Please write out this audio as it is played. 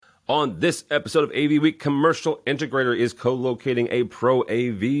On this episode of AV Week, Commercial Integrator is co-locating a Pro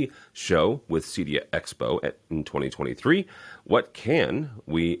AV show with CEDIA Expo in 2023. What can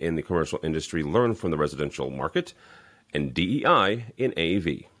we in the commercial industry learn from the residential market and DEI in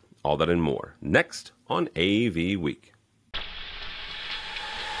AV? All that and more next on AV Week.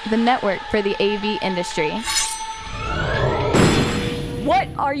 The network for the AV industry. What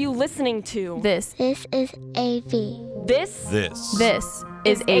are you listening to? This is AV. This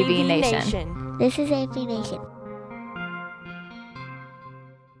is AV Nation. This is AV Nation.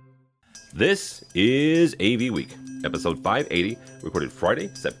 This is AV Week, episode 580, recorded Friday,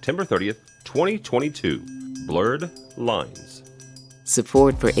 September 30th, 2022. Blurred Lines.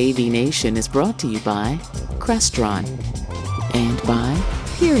 Support for AV Nation is brought to you by Crestron and by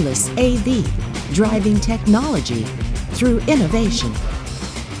Peerless AV, driving technology through innovation.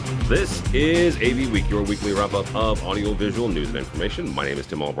 This is AV Week, your weekly wrap-up of audiovisual news and information. My name is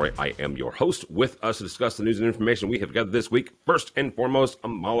Tim Albright. I am your host. With us to discuss the news and information we have gathered this week, first and foremost,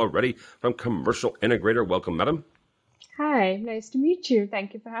 Amala Reddy from Commercial Integrator. Welcome, madam. Hi, nice to meet you.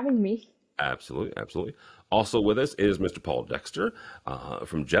 Thank you for having me. Absolutely, absolutely. Also with us is Mr. Paul Dexter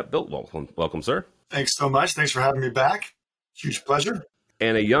from JetBuilt. Welcome, sir. Thanks so much. Thanks for having me back. Huge pleasure.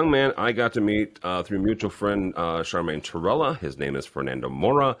 And a young man I got to meet through mutual friend Charmaine Torella. His name is Fernando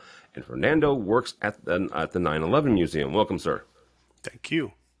Mora, and Fernando works at the 9/11 Museum. Welcome, sir. Thank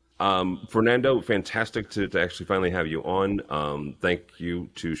you. Fernando, fantastic to actually finally have you on. Thank you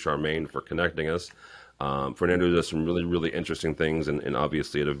to Charmaine for connecting us. Fernando does some really, really interesting things, and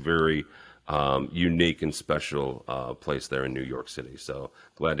obviously at a very unique and special place there in New York City. So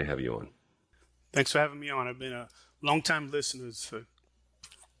glad to have you on. Thanks for having me on. I've been a long-time listener, so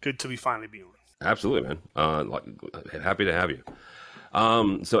good to finally be on. Absolutely, man. Happy to have you.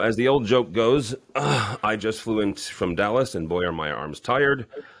 So as the old joke goes, I just flew in from Dallas, and boy, are my arms tired.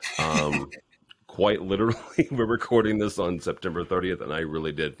 Quite literally, we're recording this on September 30th, and I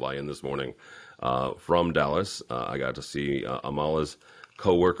really did fly in this morning from Dallas. I got to see Amala's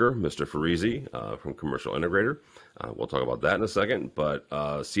coworker, Mr. Farizi, from Commercial Integrator. We'll talk about that in a second. But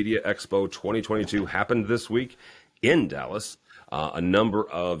CEDIA Expo 2022 happened this week in Dallas. A number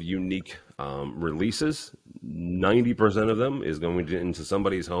of unique releases. 90% of them is going into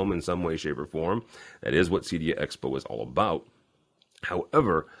somebody's home in some way, shape, or form. That is what CEDIA Expo is all about.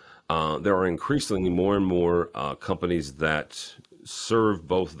 However, there are increasingly more and more companies that serve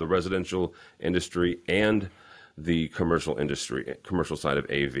both the residential industry and the commercial industry, commercial side of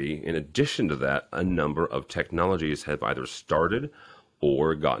AV. In addition to that, a number of technologies have either started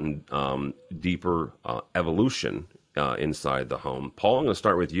or gotten deeper evolution inside the home. Paul, I'm going to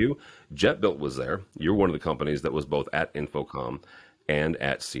start with you. JetBuilt was there. You're one of the companies that was both at Infocom and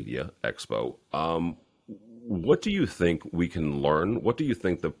at CEDIA Expo. What do you think we can learn? What do you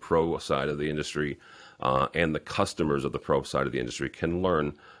think the pro side of the industry and the customers of the pro side of the industry can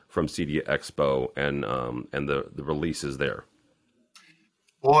learn from CEDIA Expo and the releases there?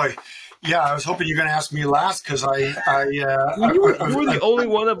 Boy, yeah, I was hoping you're going to ask me last because you were the only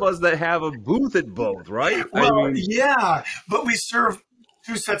one of us that have a booth at both, right? Well, yeah, but we serve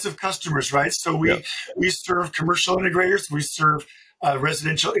two sets of customers, right? So we serve commercial integrators, we serve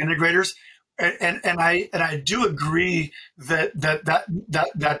residential integrators, and I do agree that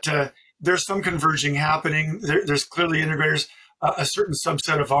there's some converging happening. There's clearly integrators, a certain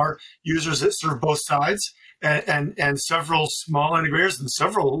subset of our users that serve both sides. And several small integrators and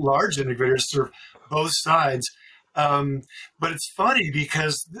several large integrators serve both sides. But it's funny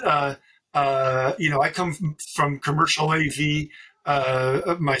because, I come from commercial AV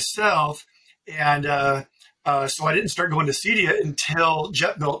myself. And so I didn't start going to CEDIA until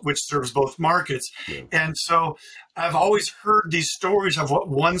JetBuilt, which serves both markets. Yeah. And so I've always heard these stories of what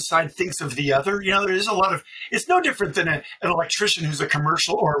one side thinks of the other. You know, there is a lot of, it's no different than an electrician who's a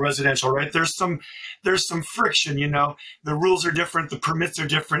commercial or a residential, right? There's some friction, you know, the rules are different, the permits are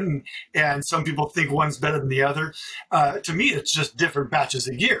different, and some people think one's better than the other. To me, it's just different batches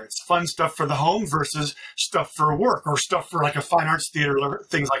of gear. It's fun stuff for the home versus stuff for work or stuff for like a fine arts theater,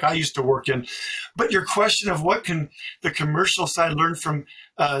 things like I used to work in. But your question of what can the commercial side learn from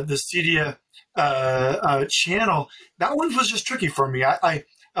the CEDIA channel, that one was just tricky for me. I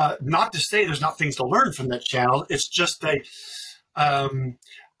not to say there's not things to learn from that channel. It's just I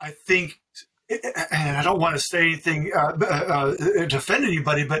think, and I don't want to say anything to offend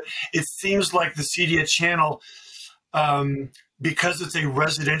anybody, but it seems like the CEDIA channel, because it's a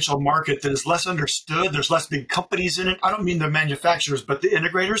residential market that is less understood, there's less big companies in it. I don't mean the manufacturers, but the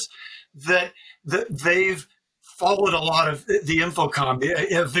integrators, that they've followed a lot of the Infocom, the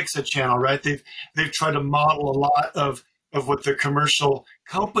AVWeek channel, right? They've tried to model a lot of of what the commercial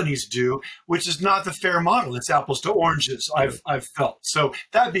companies do, which is not the fair model. It's apples to oranges, I've felt. So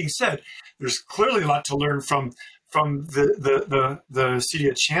that being said, there's clearly a lot to learn from the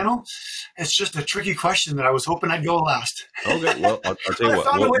CEDIA channel. It's just a tricky question that I was hoping I'd go last. Okay, well, I'll tell you what.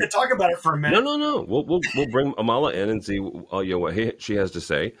 I found a way to talk about it for a minute. No. We'll bring Amala in and see what she has to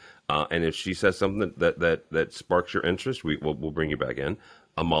say. And if she says something that sparks your interest, we'll bring you back in.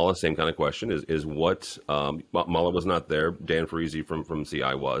 Amala, same kind of question is what Amala was not there. Dan Farisi from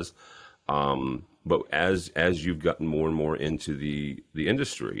CI was. But as you've gotten more and more into the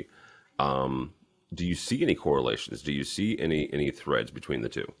industry, do you see any correlations? Do you see any threads between the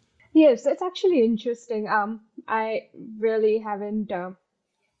two? Yes, it's actually interesting. I really haven't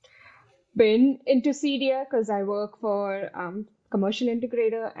been into CEDIA because I work for commercial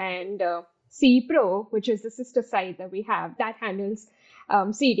integrator, and CE Pro, which is the sister site that we have that handles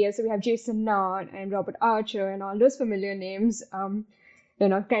CEDIA. So we have Jason Knott and Robert Archer and all those familiar names, kind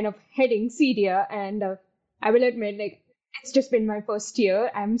of heading CEDIA. And I will admit, it's just been my first year.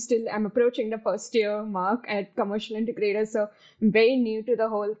 I'm approaching the first year mark at commercial integrator, so I'm very new to the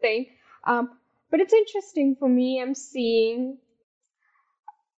whole thing. But it's interesting for me. I'm seeing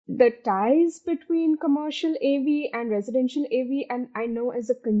the ties between commercial AV and residential AV, and I know as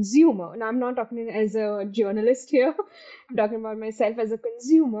a consumer, and I'm not talking as a journalist here, I'm talking about myself as a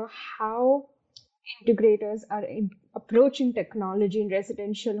consumer, how integrators are approaching technology in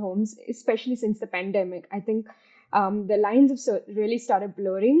residential homes, especially since the pandemic. I think the lines have really started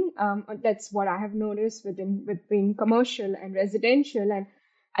blurring. That's what I have noticed between commercial and residential. And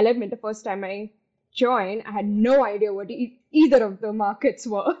I'll admit, the first time I joined, I had no idea what either of the markets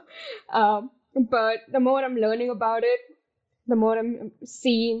were. But the more I'm learning about it, the more I'm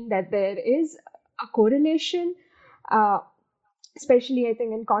seeing that there is a correlation, especially I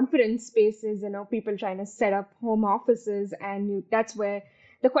think in conference spaces, people trying to set up home offices, and that's where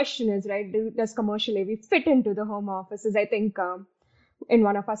the question is, right? Does commercial AV fit into the home offices? I think in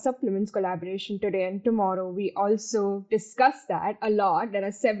one of our supplements collaboration today and tomorrow, we also discuss that a lot. There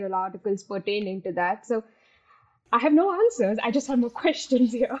are several articles pertaining to that. So I have no answers. I just have more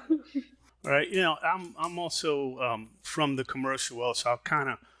questions here. All right. I'm also from the commercial world, so I'll kind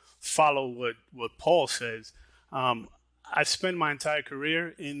of follow what Paul says. I spent my entire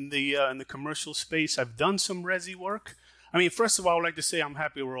career in the commercial space. I've done some resi work. I mean, first of all, I would like to say I'm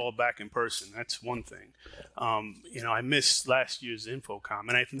happy we're all back in person. That's one thing. I missed last year's InfoComm,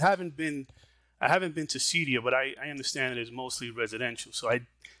 and I haven't been to CEDIA, but I understand it is mostly residential. So I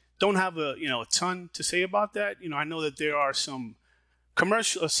don't have a ton to say about that. I know that there are some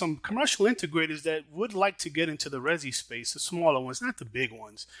commercial integrators that would like to get into the resi space, the smaller ones, not the big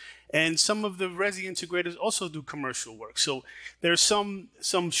ones. And some of the resi integrators also do commercial work. So there's some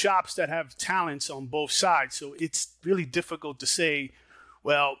shops that have talents on both sides. So it's really difficult to say,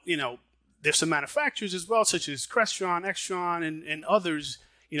 well, there's some manufacturers as well, such as Crestron, Extron, and others.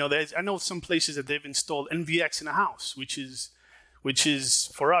 I know some places that they've installed NVX in a house, which is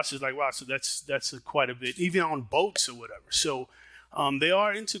for us is like, wow, so that's quite a bit, even on boats or whatever. So there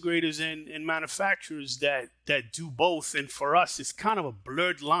are integrators and manufacturers that do both, and for us, it's kind of a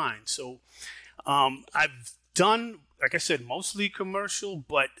blurred line. So I've done, like I said, mostly commercial,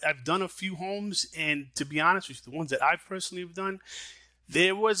 but I've done a few homes, and to be honest with you, the ones that I personally have done,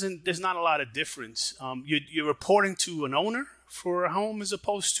 there's not a lot of difference. You're reporting to an owner for a home as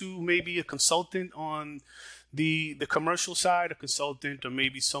opposed to maybe a consultant on the commercial side, a consultant, or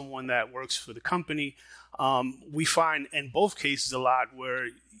maybe someone that works for the company. We find in both cases a lot where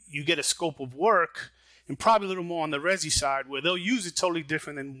you get a scope of work, and probably a little more on the resi side, where they'll use it totally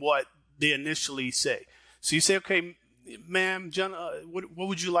different than what they initially say. So you say, okay, ma'am, John, what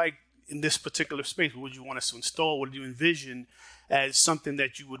would you like in this particular space? What would you want us to install? What do you envision as something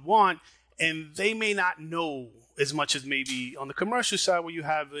that you would want? And they may not know as much as maybe on the commercial side, where you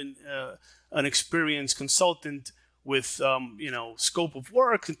have an experienced consultant with scope of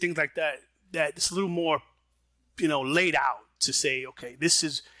work and things like that. That it's a little more laid out to say, okay, this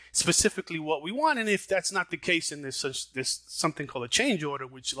is specifically what we want. And if that's not the case, then there's something called a change order,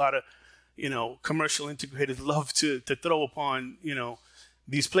 which a lot of commercial integrators love to throw upon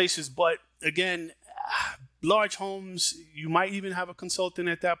these places. But again, large homes, you might even have a consultant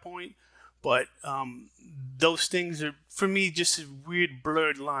at that point. But those things are, for me, just a weird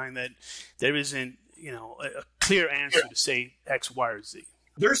blurred line that there isn't a clear answer to say X, Y, or Z.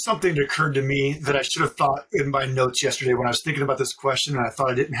 There's something that occurred to me that I should have thought in my notes yesterday when I was thinking about this question, and I thought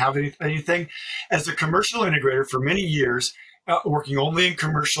I didn't have anything. As a commercial integrator for many years, working only in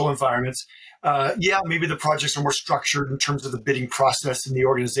commercial environments, Yeah, maybe the projects are more structured in terms of the bidding process and the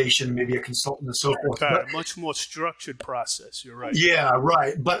organization, maybe a consultant and so forth. Okay, But, much more structured process. You're right. yeah,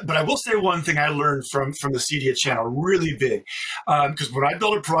 right. But I will say one thing I learned from the CDA channel, really big, because when I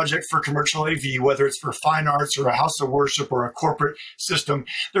build a project for commercial AV, whether it's for fine arts or a house of worship or a corporate system,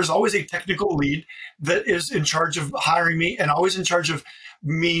 there's always a technical lead that is in charge of hiring me and always in charge of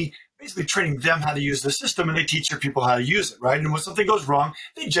me basically training them how to use the system, and they teach their people how to use it, right? And when something goes wrong,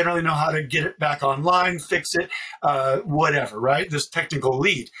 they generally know how to get it back online, fix it, whatever, right? This technical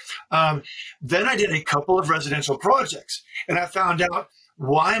lead. Then I did a couple of residential projects, and I found out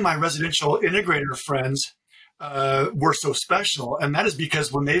why my residential integrator friends were so special. And that is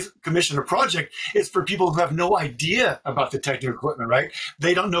because when they commission a project, it's for people who have no idea about the technical equipment, right?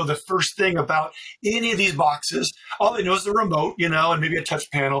 They don't know the first thing about any of these boxes. All they know is the remote, and maybe a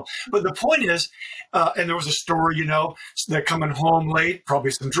touch panel. But the point is, and there was a story, they're coming home late, probably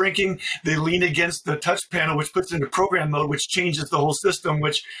some drinking. They lean against the touch panel, which puts it into program mode, which changes the whole system,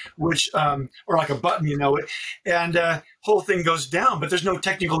 which or like a button, and whole thing goes down, but there's no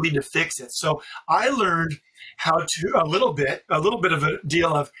technical lead to fix it. So I learned how to a little bit of a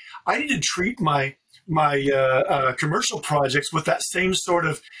deal of I need to treat my commercial projects with that same sort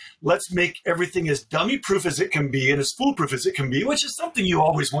of let's make everything as dummy proof as it can be and as foolproof as it can be, which is something you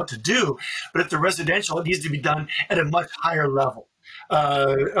always want to do. But at the residential, it needs to be done at a much higher level.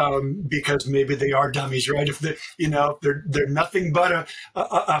 Because maybe they are dummies, right? If they're nothing but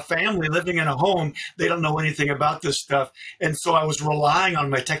a family living in a home, they don't know anything about this stuff. And so I was relying on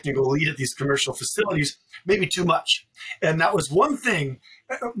my technical lead at these commercial facilities, maybe too much. And that was one thing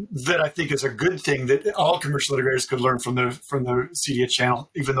that I think is a good thing that all commercial integrators could learn from the CDA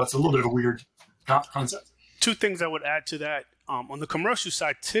channel, even though it's a little bit of a weird concept. Two things I would add to that. On the commercial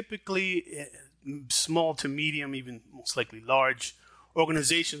side, typically small to medium, even most likely large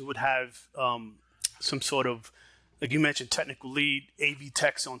organizations would have some sort of, like you mentioned, technical lead, AV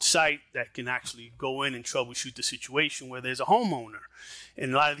techs on site that can actually go in and troubleshoot the situation where there's a homeowner.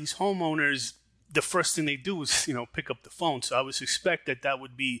 And a lot of these homeowners, the first thing they do is, pick up the phone. So I would suspect that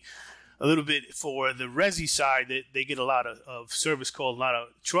would be a little bit for the resi side, that they get a lot of service calls, a lot of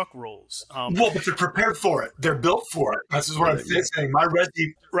truck rolls. Well, but they're prepared for it. They're built for it. This is what I'm saying. My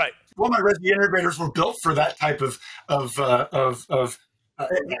resi, right. Well, my resi integrators were built for that type of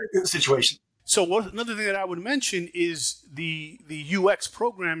situation. So another thing that I would mention is the UX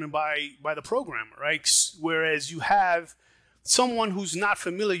programming by the programmer, right? Whereas you have someone who's not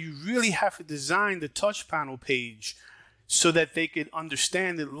familiar, you really have to design the touch panel page so that they could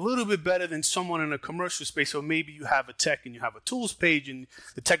understand it a little bit better than someone in a commercial space. Or maybe you have a tech and you have a tools page and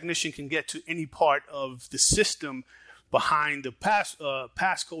the technician can get to any part of the system behind the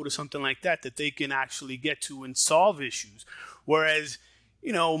passcode or something like that they can actually get to and solve issues. Whereas,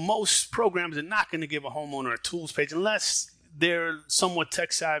 most programs are not going to give a homeowner a tools page unless they're somewhat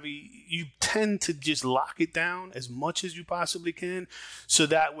tech savvy. You tend to just lock it down as much as you possibly can. So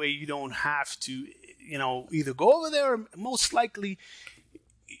that way you don't have to, either go over there or most likely.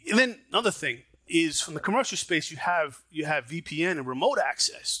 And then another thing is from the commercial space, you have VPN and remote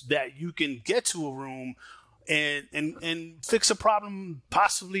access that you can get to a room and fix a problem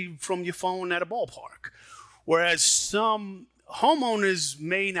possibly from your phone at a ballpark. Whereas some homeowners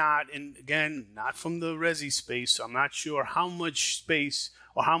may not, and again, not from the resi space, so I'm not sure how much space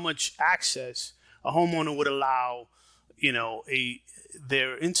or how much access a homeowner would allow,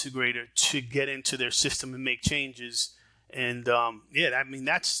 their integrator to get into their system and make changes. And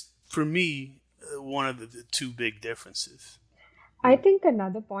that's for me one of the two big differences. I think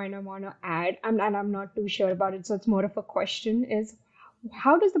another point I want to add, and I'm not too sure about it, so it's more of a question, is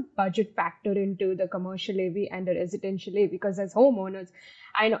how does the budget factor into the commercial AV and the residential AV? Because as homeowners,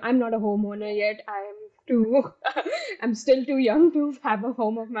 I know I'm not a homeowner yet. I'm still too young to have a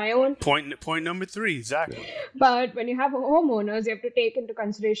home of my own. Point number 3, exactly. But when you have homeowners, you have to take into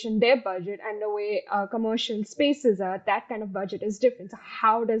consideration their budget and the way commercial spaces are. That kind of budget is different. So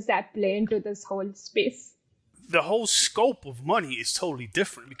how does that play into this whole space? The whole scope of money is totally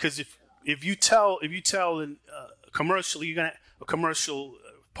different, because if you tell in commercial, you're gonna a commercial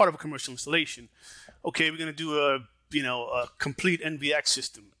part of a commercial installation. Okay, we're gonna do a complete NVX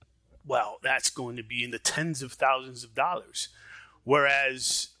system. Well, that's going to be in the tens of thousands of dollars.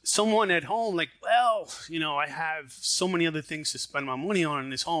 Whereas someone at home, I have so many other things to spend my money on in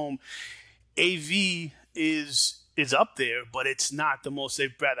this home. AV is up there, but it's not the most.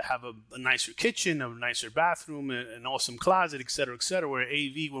 They'd rather have a nicer kitchen, a nicer bathroom, an awesome closet, et cetera, where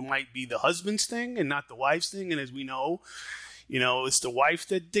AV might be the husband's thing and not the wife's thing. And as we know, it's the wife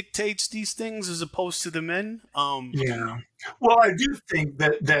that dictates these things as opposed to the men. Yeah. Well, I do think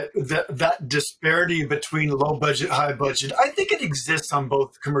that disparity between low budget, high budget, I think it exists on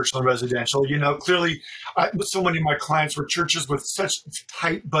both commercial and residential. Clearly, so many of my clients were churches with such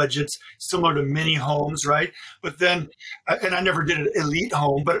tight budgets, similar to mini homes, right? But then, and I never did an elite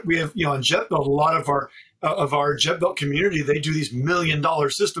home, but we have, on JetBuild, a lot of our JetBuild community, they do these $1 million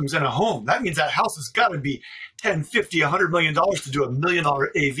systems in a home. That means that house has got to be 10, 50, $100 million to do $1 million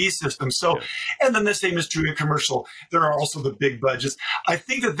AV system. So, and then the same is true in commercial. There are also the big budgets. I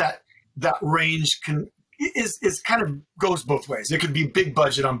think that range is kind of goes both ways. It could be big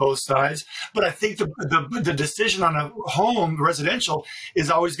budget on both sides, but I think the decision on a home residential is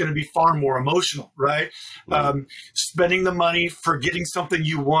always going to be far more emotional, right? Spending the money for getting something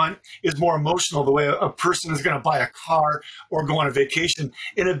you want is more emotional. The way a person is going to buy a car or go on a vacation.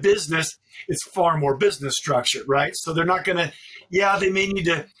 In a business, it's far more business structured, right? So they're not going to. Yeah, they may need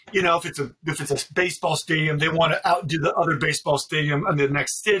to, if it's a baseball stadium, they want to outdo the other baseball stadium in the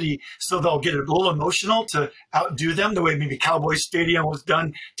next city. So they'll get a little emotional to outdo them, the way maybe Cowboys Stadium was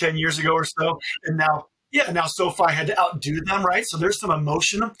done 10 years ago or so. And now SoFi had to outdo them, right? So there's some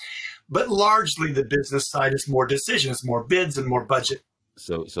emotion, but largely the business side is more decisions, more bids, and more budget.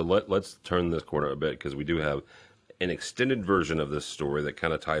 So let's turn this corner a bit, because we do have an extended version of this story that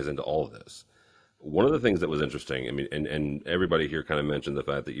kind of ties into all of this. One of the things that was interesting, I mean, and everybody here kind of mentioned the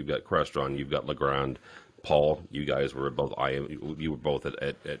fact that you've got Crestron, you've got Legrand, Paul, you guys were both you were both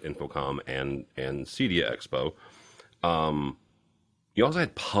at Infocom and CEDIA Expo. You also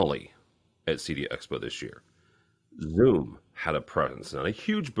had Poly at CEDIA Expo this year. Zoom had a presence, not a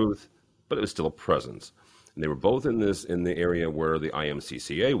huge booth, but it was still a presence. And they were both in the area where the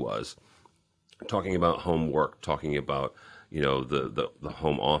IMCCA was, talking about homework, talking about the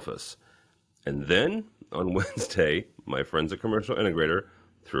home office. And then on Wednesday, my friends at Commercial Integrator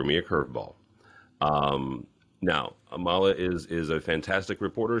threw me a curveball. Now, Amala is a fantastic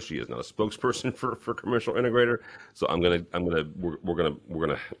reporter. She is not a spokesperson for Commercial Integrator, so we're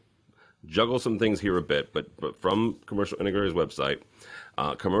gonna juggle some things here a bit. But from Commercial Integrator's website,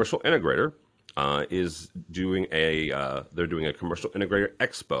 Commercial Integrator is doing they're doing a Commercial Integrator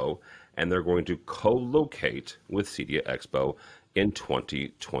Expo, and they're going to co-locate with CEDIA Expo in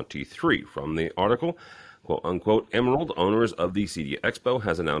 2023. From the article, quote unquote, Emerald, owners of the CEDIA Expo,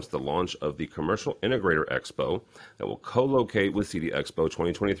 has announced the launch of the Commercial Integrator Expo that will co-locate with CEDIA Expo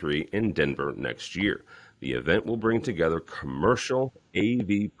 2023 in Denver next year. The event will bring together commercial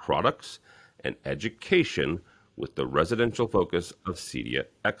AV products and education with the residential focus of CEDIA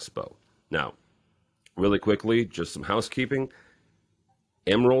Expo. Now, really quickly, just some housekeeping.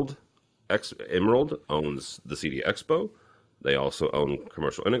 Emerald owns the CEDIA Expo. They also own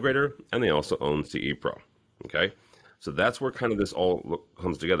Commercial Integrator, and they also own CE Pro. Okay, so that's where kind of this all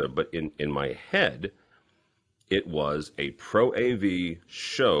comes together. But in my head, it was a Pro AV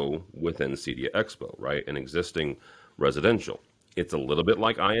show within CEDIA Expo, right? An existing residential. It's a little bit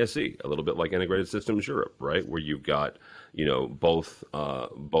like ISE, a little bit like Integrated Systems Europe, right? Where you've got both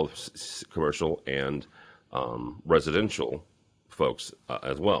commercial and residential folks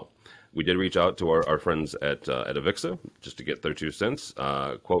as well. We did reach out to our friends at AVWeek just to get their 2 cents.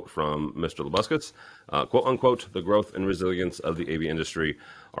 Quote from Mr. Labuskets, quote unquote, the growth and resilience of the AV industry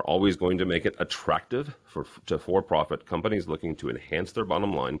are always going to make it attractive to for-profit companies looking to enhance their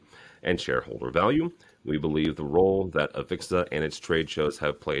bottom line and shareholder value. We believe the role that AVWeek and its trade shows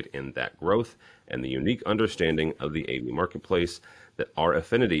have played in that growth and the unique understanding of the AV marketplace that our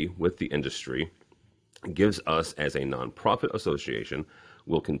affinity with the industry gives us as a nonprofit association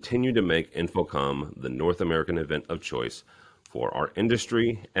will continue to make Infocom the North American event of choice for our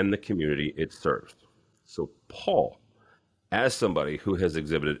industry and the community it serves. So, Paul, as somebody who has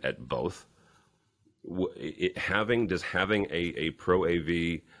exhibited at both, having a Pro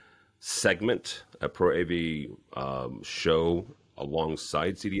AV segment, a Pro AV show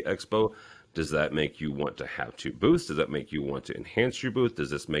alongside CEDIA Expo, does that make you want to have 2 booths? Does that make you want to enhance your booth?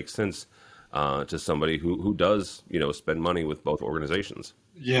 Does this make sense to somebody who does spend money with both organizations?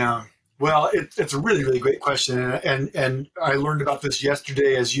 Yeah, well, it's a really, really great question, and I learned about this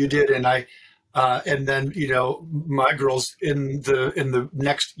yesterday as you did, and then my girl's in the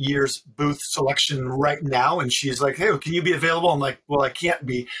next year's booth selection right now, and she's like, hey, can you be available? I'm like, well, I can't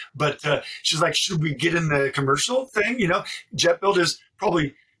be, but she's like, should we get in the commercial thing? JetBuild is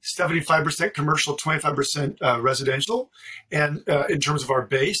probably 75% commercial, 25% residential, and in terms of our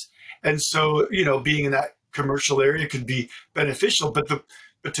base. And so, being in that commercial area could be beneficial.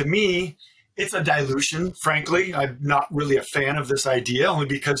 But to me, it's a dilution, frankly. I'm not really a fan of this idea, only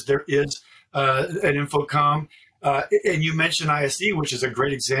because there is an Infocom And you mentioned ISE, which is a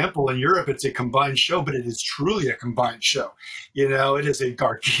great example. In Europe, it's a combined show, but it is truly a combined show. It is a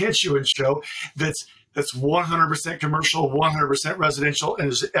gargantuan show that's 100% commercial, 100% residential, and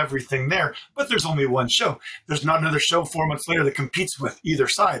there's everything there. But there's only one show. There's not another show 4 months later that competes with either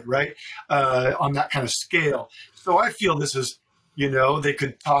side, right? On that kind of scale. So I feel this is, they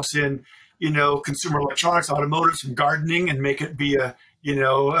could toss in, consumer electronics, automotive, some gardening, and make it be a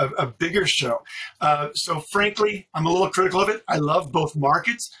bigger show. So frankly, I'm a little critical of it. I love both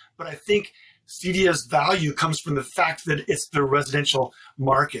markets, but I think CEDIA's value comes from the fact that it's the residential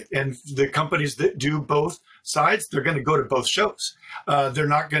market, and the companies that do both sides, they're going to go to both shows. They're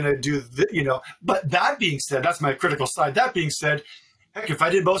not going to do but that being said, that's my critical side. That being said, heck, if I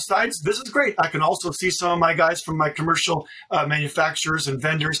did both sides, this is great. I can also see some of my guys from my commercial manufacturers and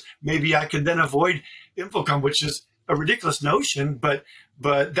vendors. Maybe I can then avoid Infocom, which is a ridiculous notion, but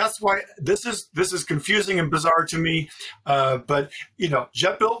that's why this is confusing and bizarre to me. But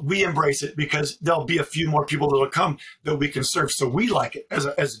JetBuilt, we embrace it because there'll be a few more people that'll come that we can serve. So we like it as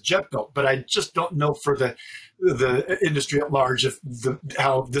a JetBuilt, but I just don't know for the industry at large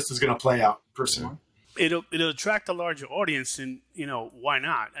how this is going to play out personally. It'll attract a larger audience, and why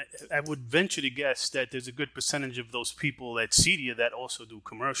not? I would venture to guess that there's a good percentage of those people at CEDIA that also do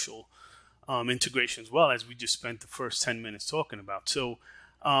commercial integration as well, as we just spent the first 10 minutes talking about. So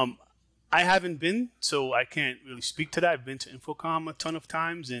I haven't been, so I can't really speak to that. I've been to Infocom a ton of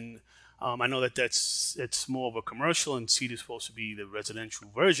times, and I know that it's more of a commercial, and CEDIA is supposed to be the residential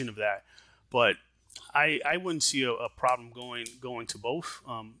version of that. But I wouldn't see a problem going to both.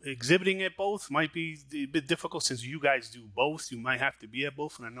 Exhibiting at both might be a bit difficult since you guys do both. You might have to be at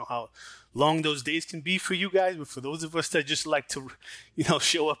both, and I know how long those days can be for you guys. But for those of us that just like to,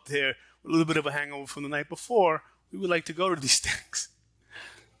 show up there with a little bit of a hangover from the night before, we would like to go to these things.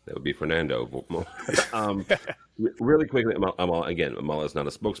 That would be Fernando. Really quickly, Amala is not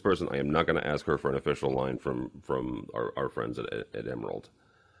a spokesperson. I am not going to ask her for an official line from our friends at Emerald.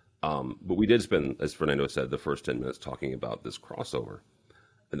 But we did spend, as Fernando said, the first 10 minutes talking about this crossover.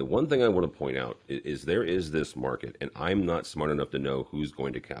 And the one thing I want to point out is there is this market, and I'm not smart enough to know who's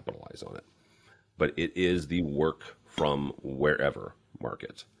going to capitalize on it. But it is the work from wherever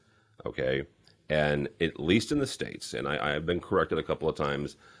market, okay? And at least in the States, and I've been corrected a couple of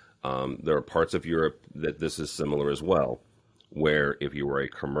times, there are parts of Europe that this is similar as well, where if you were a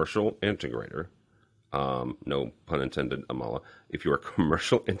commercial integrator, no pun intended, Amala, if you're a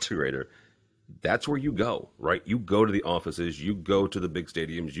commercial integrator, that's where you go, right? You go to the offices, you go to the big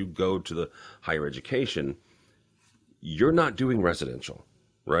stadiums, you go to the higher education. You're not doing residential,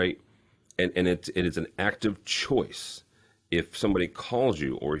 right? And it is an active choice. If somebody calls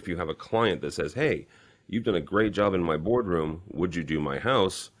you, or if you have a client that says, hey, you've done a great job in my boardroom, would you do my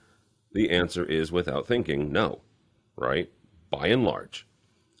house? The answer is, without thinking, no, right? By and large.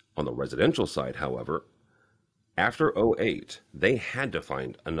 On the residential side, however, after 2008, they had to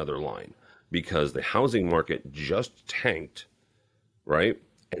find another line because the housing market just tanked, right?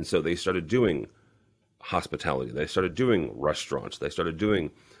 And so they started doing hospitality. They started doing restaurants. They started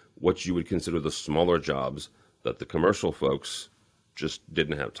doing what you would consider the smaller jobs that the commercial folks just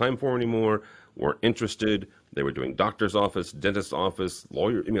didn't have time for anymore, weren't interested. They were doing doctor's office, dentist's office,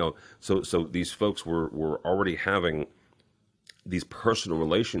 lawyer, So these folks were already having these personal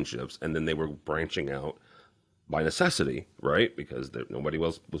relationships, and then they were branching out by necessity, right? Because nobody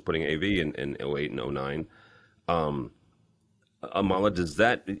else was putting AV in 2008 and 2009. Amala,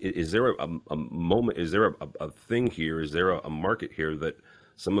 is there a moment, is there a thing here, is there a market here that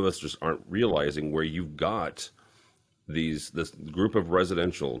some of us just aren't realizing, where you've got this group of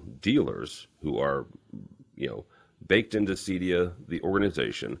residential dealers who are, baked into CEDIA, the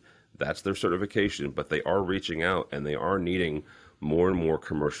organization, that's their certification, but they are reaching out and they are needing more and more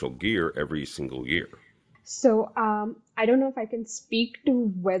commercial gear every single year. So I don't know if I can speak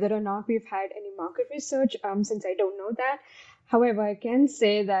to whether or not we've had any market research, since I don't know that. However, I can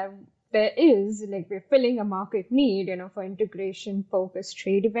say that there is, we're filling a market need, for integration-focused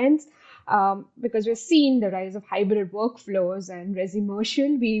trade events, because we're seeing the rise of hybrid workflows and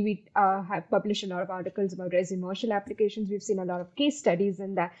resi-mercial. We have published a lot of articles about resi-mercial applications. We've seen a lot of case studies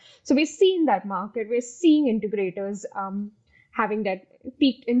in that. So we're seeing that market. We're seeing integrators having that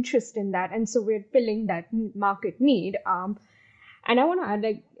peaked interest in that. And so we're filling that market need. And I want to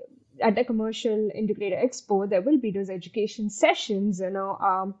add, at the Commercial Integrator Expo, there will be those education sessions,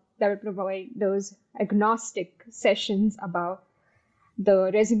 that will provide those agnostic sessions about the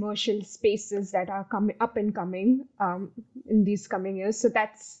resi-mercial spaces that are coming up and coming in these coming years. So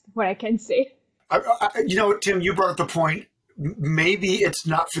that's what I can say. Tim, you brought up the point maybe it's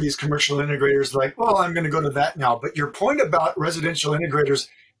not for these commercial integrators like, well, I'm going to go to that now. But your point about residential integrators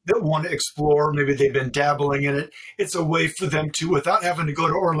that want to explore, maybe they've been dabbling in it, it's a way for them to, without having to go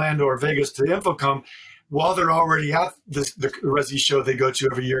to Orlando or Vegas to InfoComm, while they're already at the Resi show they go to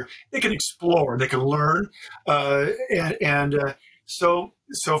every year, they can explore, they can learn.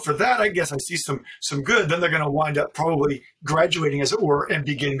 So for that, I guess I see some good. Then they're going to wind up probably graduating, as it were, and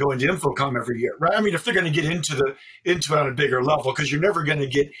begin going to InfoComm every year, right? I mean, if they're going to get into it on a bigger level, because you're never going to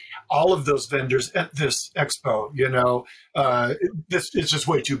get all of those vendors at this expo. It's just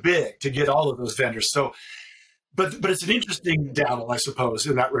way too big to get all of those vendors. So, but it's an interesting dabble, I suppose,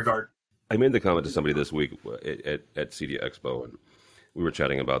 in that regard. I made the comment to somebody this week at CEDIA Expo, and we were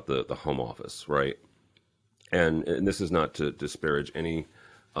chatting about the home office, right? And this is not to disparage any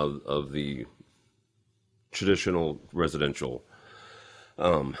of the traditional residential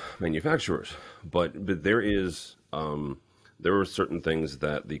manufacturers, but there are certain things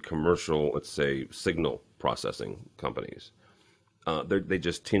that the commercial, let's say, signal processing companies, they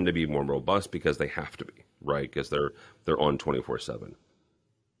just tend to be more robust because they have to be, right? Because they're on 24/7.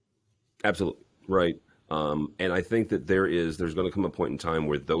 Absolutely, right. And I think that there's going to come a point in time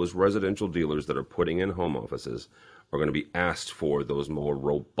where those residential dealers that are putting in home offices are going to be asked for those more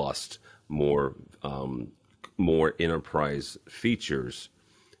robust, more enterprise features,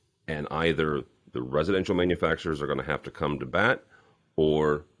 and either the residential manufacturers are going to have to come to bat,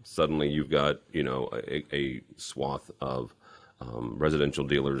 or suddenly you've got a swath of residential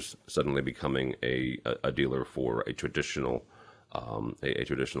dealers suddenly becoming a dealer for a traditional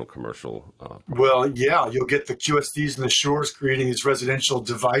commercial. Well, yeah, you'll get the QSDs and the Shores creating these residential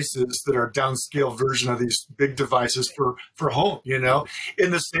devices that are a downscale version of these big devices for home, in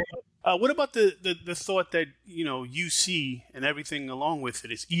the same. What about the thought that, UC and everything along with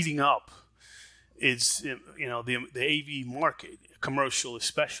it is eating up the AV market, commercial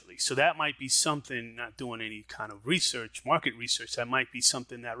especially. So that might be something, not doing any kind of market research, that might be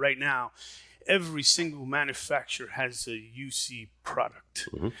something that right now every single manufacturer has a UC product.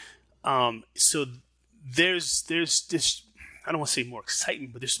 Mm-hmm. So there's this, I don't want to say more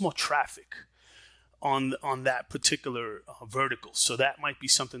excitement, but there's more traffic on that particular vertical. So that might be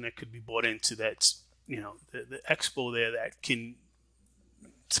something that could be bought into that, the expo there that can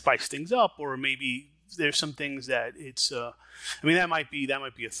spice things up, or maybe there's some things that it's, that might be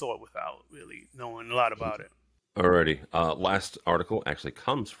a thought without really knowing a lot about it. Alrighty. Last article actually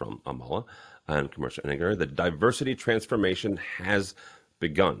comes from Amala and Commercial Integrator. The diversity transformation has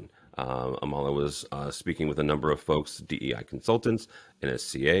begun. Amala was speaking with a number of folks, DEI consultants,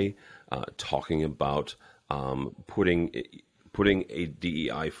 NSCA, talking about putting a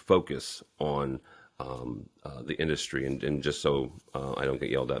DEI focus on the industry. And just so I don't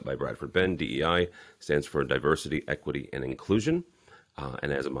get yelled at by Bradford Ben, DEI stands for diversity, equity, and inclusion.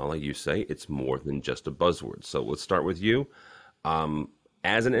 And as Amala, you say, it's more than just a buzzword. So let's start with you.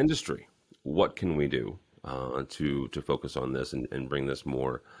 As an industry, what can we do to focus on this and bring this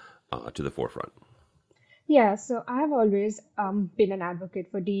more to the forefront? Yeah, so I've always been an advocate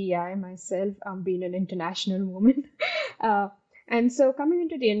for DEI myself, being an international woman. And so coming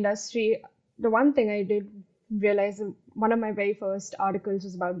into the industry, the one thing I did realize, one of my very first articles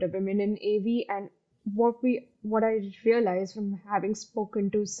was about the women in AV, and what I realized from having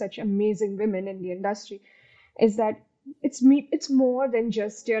spoken to such amazing women in the industry is that it's more than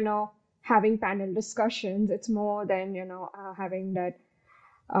just, having panel discussions. It's more than, having that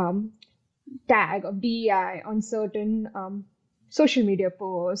tag of DEI on certain social media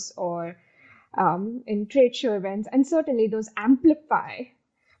posts or in trade show events. And certainly those amplify.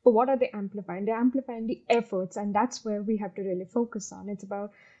 But what are they amplifying? They're amplifying the efforts, and that's where we have to really focus on. It's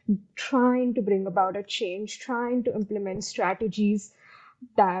about trying to bring about a change, trying to implement strategies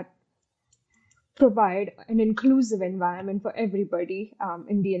that provide an inclusive environment for everybody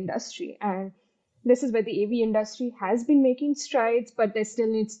in the industry. And this is where the AV industry has been making strides, but there's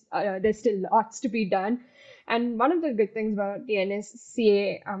still lots to be done. And one of the good things about the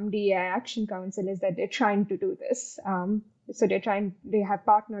NSCA DEI Action Council is that they're trying to do this. So they have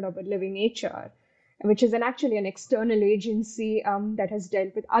partnered up with Living HR, which is actually an external agency that has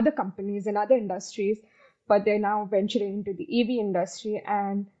dealt with other companies and other industries, but they're now venturing into the EV industry,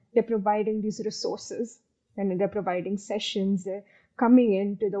 and they're providing these resources, and they're providing sessions, they're coming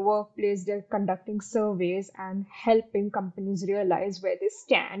into the workplace, they're conducting surveys and helping companies realize where they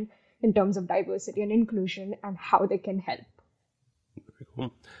stand in terms of diversity and inclusion and how they can help. Very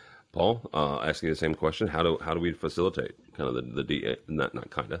cool. Paul, asking the same question: How do we facilitate kind of the DEI?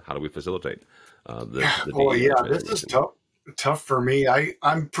 How do we facilitate the DEI? This is tough for me.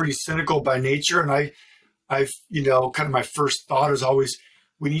 I'm pretty cynical by nature, and kind of my first thought is always,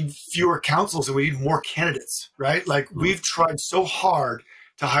 we need fewer councils and we need more candidates, right? Like we've tried so hard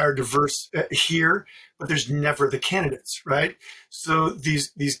to hire diverse here, but there's never the candidates, right? So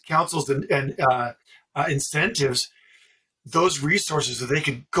these councils and incentives, those resources that they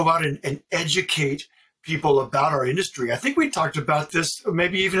could go out and educate people about our industry. I think we talked about this,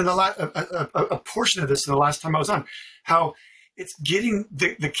 maybe even in the a portion of this in the last time I was on, how it's getting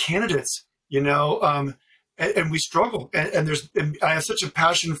the candidates, and we struggle. And I have such a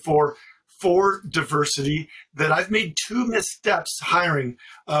passion for diversity that I've made 2 missteps hiring,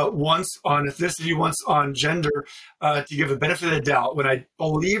 once on ethnicity, once on gender, to give a benefit of the doubt, when I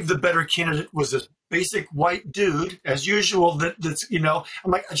believed the better candidate was a basic white dude, as usual. That's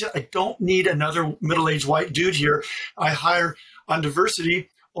I'm like, I don't need another middle-aged white dude here. I hire on diversity,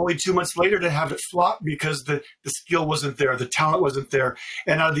 only 2 months later to have it flop because the skill wasn't there, the talent wasn't there.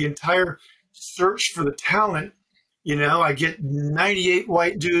 And out of the entire search for the talent, I get 98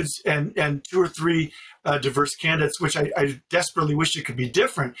 white dudes and 2 or 3 diverse candidates, which I desperately wish it could be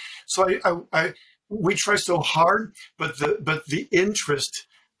different. So we try so hard, but the interest,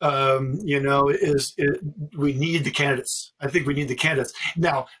 we need the candidates. I think we need the candidates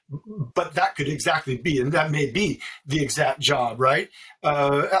now, but that could exactly be, and that may be the exact job, right?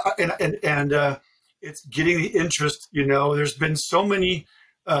 And it's getting the interest. There's been so many,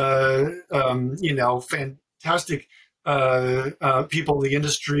 fantastic people in the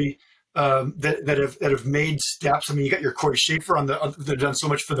industry that have made steps. I mean, you got your Corey Schaefer that done so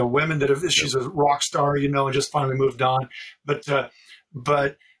much for the women she's a rock star, and just finally moved on. But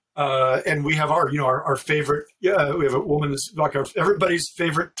and we have our favorite. We have a woman that's like everybody's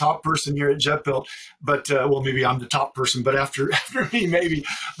favorite top person here at JetBuilt. But maybe I'm the top person, but after me maybe.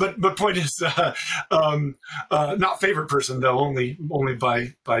 But point is, not favorite person though, only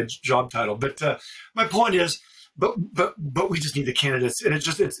by job title. But my point is, but we just need the candidates, and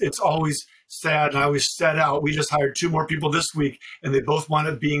it's always sad. And I always set out. We just hired 2 more people this week, and they both wound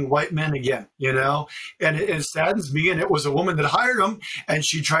up being white men again. And it saddens me. And it was a woman that hired them, and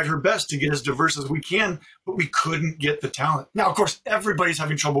she tried her best to get as diverse as we can, but we couldn't get the talent. Now, of course, everybody's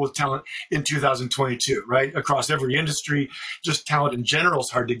having trouble with talent in 2022, right? Across every industry, just talent in general is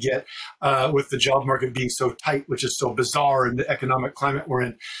hard to get, with the job market being so tight, which is so bizarre in the economic climate we're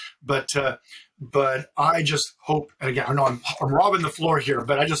in. But I just hope, and again, I know I'm robbing the floor here,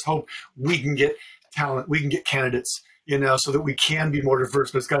 but I just hope we can get talent, we can get candidates, so that we can be more diverse.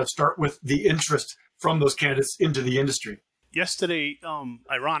 But it's got to start with the interest from those candidates into the industry. Yesterday,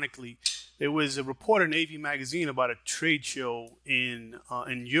 ironically, there was a report in AV magazine about a trade show in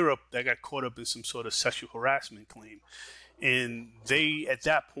Europe that got caught up in some sort of sexual harassment claim, and they at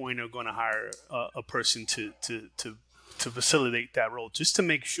that point are going to hire a person to facilitate that role, just to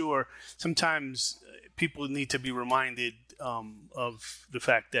make sure. Sometimes people need to be reminded of the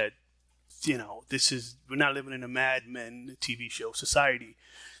fact that we're not living in a Mad Men TV show society,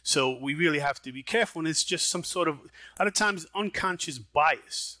 so we really have to be careful. And it's just some sort of, a lot of times, unconscious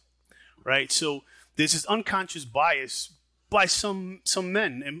bias, right? So there's this unconscious bias by some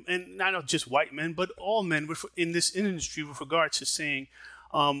men, and not just white men, but all men in this industry, with regards to saying,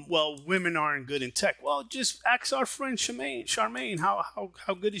 women aren't good in tech. Well, just ask our friend Charmaine,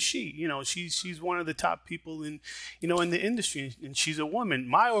 how good is she? She's one of the top people in the industry, and she's a woman.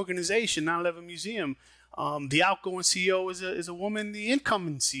 My organization, 9/11 Museum, the outgoing CEO is a woman. The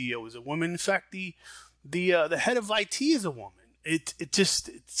incoming CEO is a woman. In fact, the head of IT is a woman. It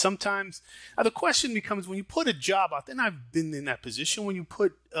sometimes, now the question becomes, when you put a job out, and I've been in that position, when you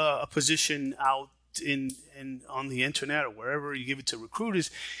put a position out in on the internet or wherever, you give it to recruiters,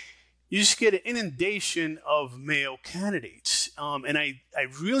 you just get an inundation of male candidates, and I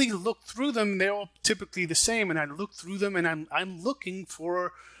really look through them. They're all typically the same, and I look through them, and I'm looking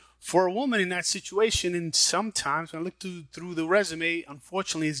for a woman in that situation. And sometimes when I look through the resume,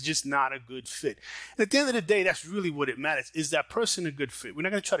 unfortunately, it's just not a good fit. And at the end of the day, that's really what it matters. Is that person a good fit? We're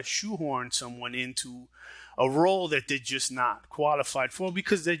not going to try to shoehorn someone into a role that they're just not qualified for,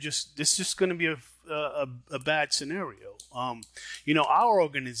 because it's just going to be a bad scenario. Our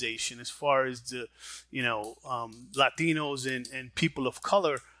organization, as far as the Latinos and people of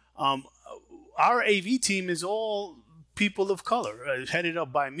color, our AV team is all people of color, headed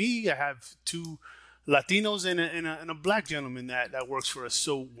up by me. I have 2 Latinos and a black gentleman that works for us.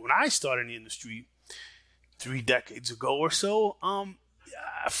 So when I started in the industry 3 decades ago or so,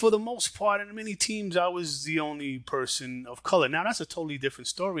 for the most part, in many teams, I was the only person of color. Now, that's a totally different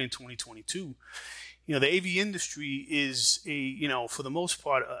story in 2022. the AV industry is for the most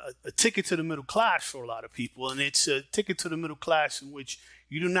part, a ticket to the middle class for a lot of people. And it's a ticket to the middle class in which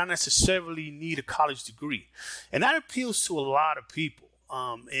you do not necessarily need a college degree. And that appeals to a lot of people.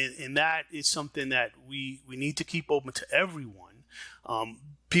 And that is something that we need to keep open to everyone.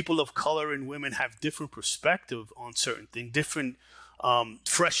 People of color and women have different perspective on certain things, different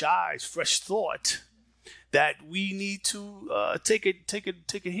fresh eyes, fresh thought that we need to take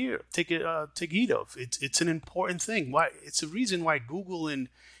heed of. It's an important thing. Why? It's a reason why Google and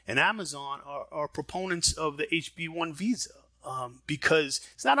Amazon are proponents of the HB1 visa, because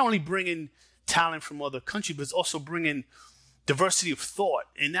it's not only bringing talent from other countries, but it's also bringing diversity of thought,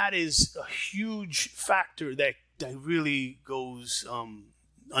 and that is a huge factor that really goes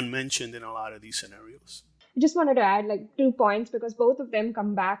unmentioned in a lot of these scenarios. I just wanted to add 2 points, because both of them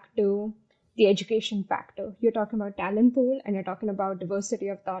come back to the education factor. You're talking about talent pool and you're talking about diversity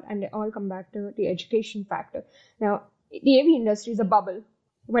of thought, and they all come back to the education factor. Now, the AV industry is a bubble.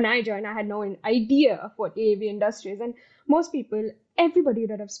 When I joined, I had no idea of what the AV industry is, and most people, everybody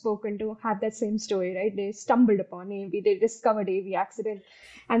that I've spoken to, have that same story, right? They stumbled upon AV, they discovered AV accident,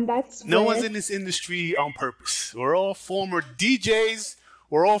 and that's no one's in this industry on purpose. We're all former DJs,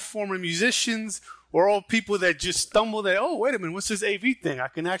 we're all former musicians, we're all people that just stumbled at, oh, wait a minute, what's this AV thing? I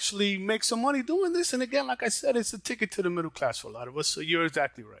can actually make some money doing this. And again, like I said, it's a ticket to the middle class for a lot of us. So you're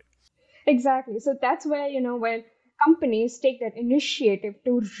exactly right. Exactly. So that's where, when companies take that initiative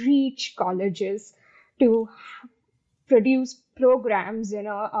to reach colleges, to produce programs,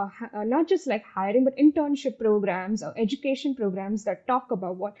 not just like hiring, but internship programs or education programs that talk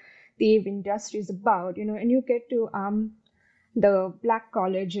about what the AV industry is about, and you get to the Black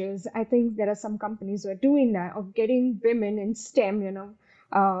colleges. I think there are some companies who are doing that, of getting women in STEM,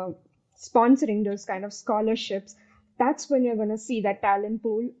 sponsoring those kind of scholarships. That's when you're going to see that talent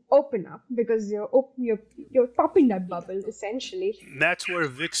pool open up, because you're popping that bubble essentially. That's where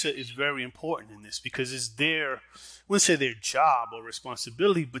VIXA is very important in this, because it's their, I wouldn't say their job or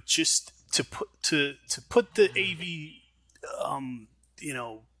responsibility, but just to put the AV,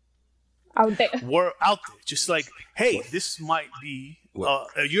 out there. We're out there. Just like, hey, this might be,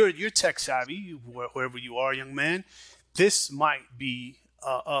 you're tech savvy, wherever you are, young man. This might be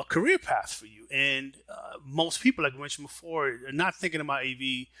a career path for you. And most people, like I mentioned before, are not thinking about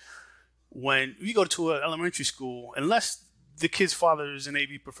AV when we go to an elementary school. Unless the kid's father is an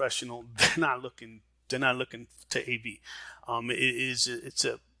AV professional, they're not looking to AV.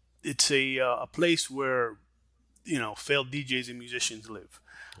 It's a place where failed DJs and musicians live.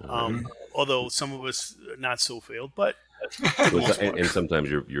 Although some of us are not so failed, but and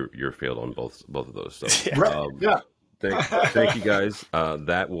sometimes you're failed on both of those. So yeah. Thank you guys.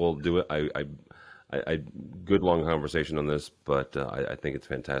 That will do it. I good long conversation on this, but I think it's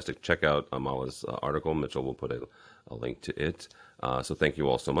fantastic. Check out Amala's article. Mitchell will put a link to it. So thank you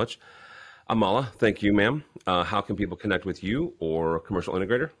all so much. Amala, thank you, ma'am. How can people connect with you or Commercial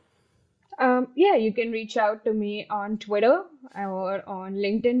Integrator? You can reach out to me on Twitter or on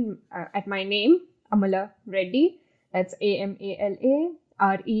LinkedIn at my name, Amala Reddy. That's AMALA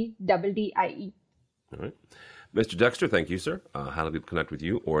REDDIE. All right. Mr. Dexter, thank you, sir. How do people connect with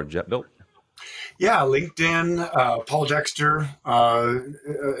you or JetBuilt? Yeah, LinkedIn, Paul Dexter,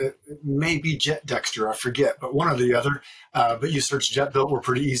 maybe Jet Dexter, I forget, but one or the other. But you search JetBuilt, we're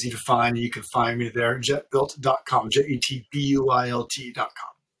pretty easy to find. You can find me there, jetbuilt.com, JETBUILT.com.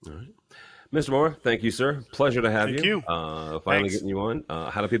 All right. Mr. Moore, thank you, sir. Pleasure to have you. Thank you. Finally Thanks. getting you on.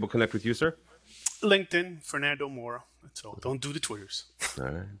 How do people connect with you, sir? LinkedIn, Fernando Mora. That's all. Don't do the Twitters. All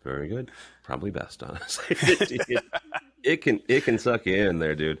right, very good. Probably best, honestly. it can suck you in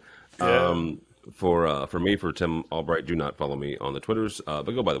there, dude. Yeah. For me, for Tim Albright, do not follow me on the Twitters, but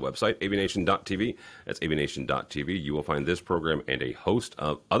go by the website, avnation.tv. That's avnation.tv. You will find this program and a host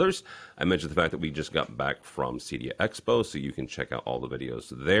of others. I mentioned the fact that we just got back from CEDIA Expo, so you can check out all the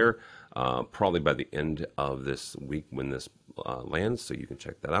videos there, probably by the end of this week when this lands, so you can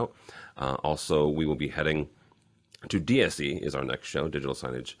check that out. Also, we will be heading to DSE is our next show, Digital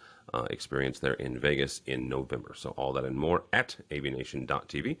Signage Experience there in Vegas in November. So all that and more at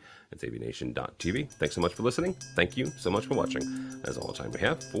avnation.tv. It's avnation.tv. Thanks so much for listening. Thank you so much for watching. That's all the time we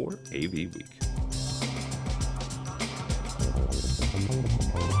have for AV Week.